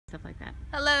stuff like that.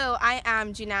 Hello, I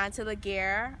am Junata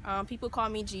Laguerre. People call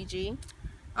me Gigi.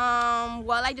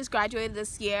 Well, I just graduated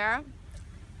this year.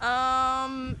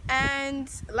 And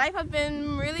life has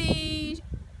been really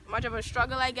much of a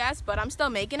struggle, I guess, but I'm still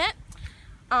making it.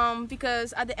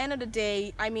 Because at the end of the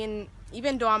day, I mean,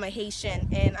 even though I'm a Haitian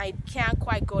and I can't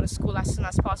quite go to school as soon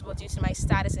as possible due to my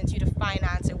status and due to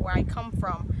finance and where I come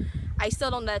from, I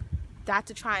still don't let that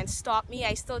to try and stop me.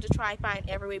 I still just try and find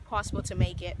every way possible to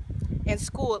make it. In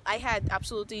school, I had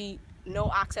absolutely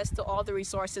no access to all the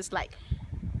resources like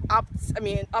up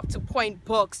to point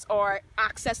books or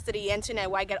access to the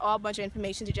internet where I get all a bunch of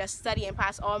information to just study and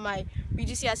pass all my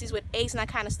GCSEs with A's and that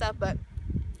kind of stuff. But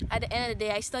at the end of the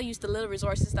day, I still use the little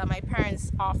resources that my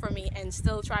parents offer me and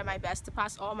still try my best to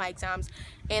pass all my exams,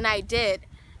 and I did.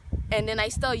 And then I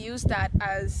still use that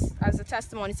as a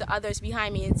testimony to others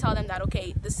behind me and tell them that,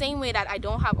 okay, the same way that I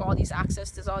don't have all these access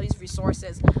to all these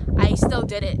resources, I still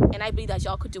did it, and I believe that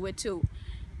y'all could do it too.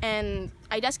 And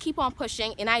I just keep on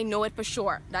pushing, and I know it for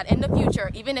sure that in the future,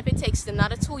 even if it takes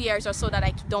another 2 years or so that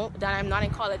I'm not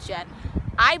in college yet,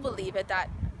 I believe it that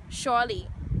surely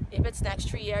if it's next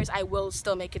 3 years, I will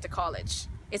still make it to college.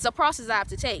 It's a process I have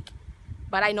to take,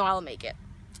 but I know I'll make it.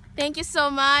 Thank you so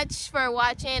much for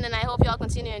watching, and I hope y'all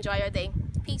continue to enjoy your day.